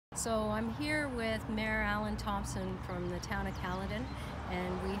So I'm here with Mayor Alan Thompson from the town of Caledon,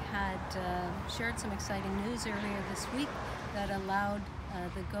 and we had shared some exciting news earlier this week that allowed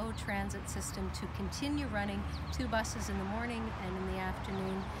the GO transit system to continue running 2 buses in the morning and in the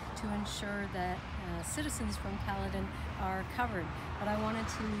afternoon to ensure that citizens from Caledon are covered. But I wanted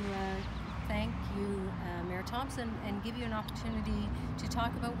to thank you, Mayor Thompson, and give you an opportunity to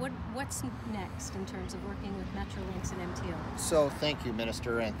talk about what's next in terms of working with Metrolinx and MTO. So thank you,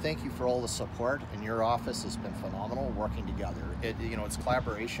 Minister, and thank you for all the support. And your office has been phenomenal working together. It's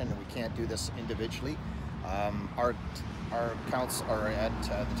collaboration, and we can't do this individually. Our accounts are at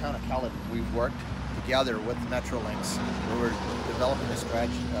the town of Caledon. We've worked together with Metrolinx. We're developing a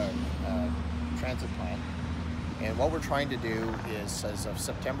transit plan. And what we're trying to do is, as of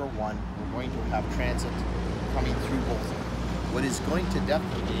September 1, we're going to have transit coming through Bolton. What is going to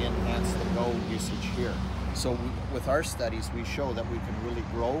definitely enhance the GO usage here. So with our studies, we show that we can really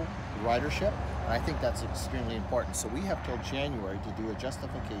grow the ridership, and I think that's extremely important. So we have till January to do a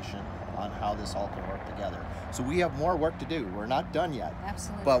justification on how this all can work together. So we have more work to do. We're not done yet.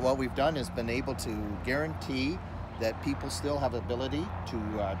 Absolutely. But what we've done is been able to guarantee that people still have ability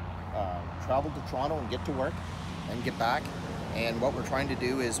to travel to Toronto and get to work and get back. And what we're trying to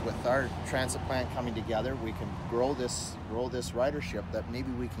do is, with our transit plan coming together, we can grow this ridership, that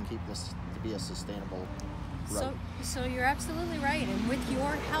maybe we can keep this to be a sustainable route. So you're absolutely right, and with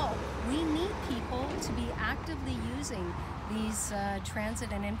your help, we need people to be actively using these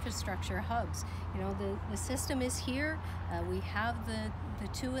transit and infrastructure hubs. You know, the system is here. We have the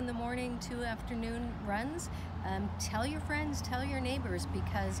 2 in the morning, 2 afternoon runs. Tell your friends, tell your neighbors,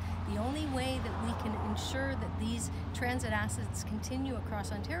 because the only way that we can ensure that these transit assets continue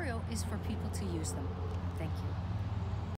across Ontario is for people to use them. Thank you.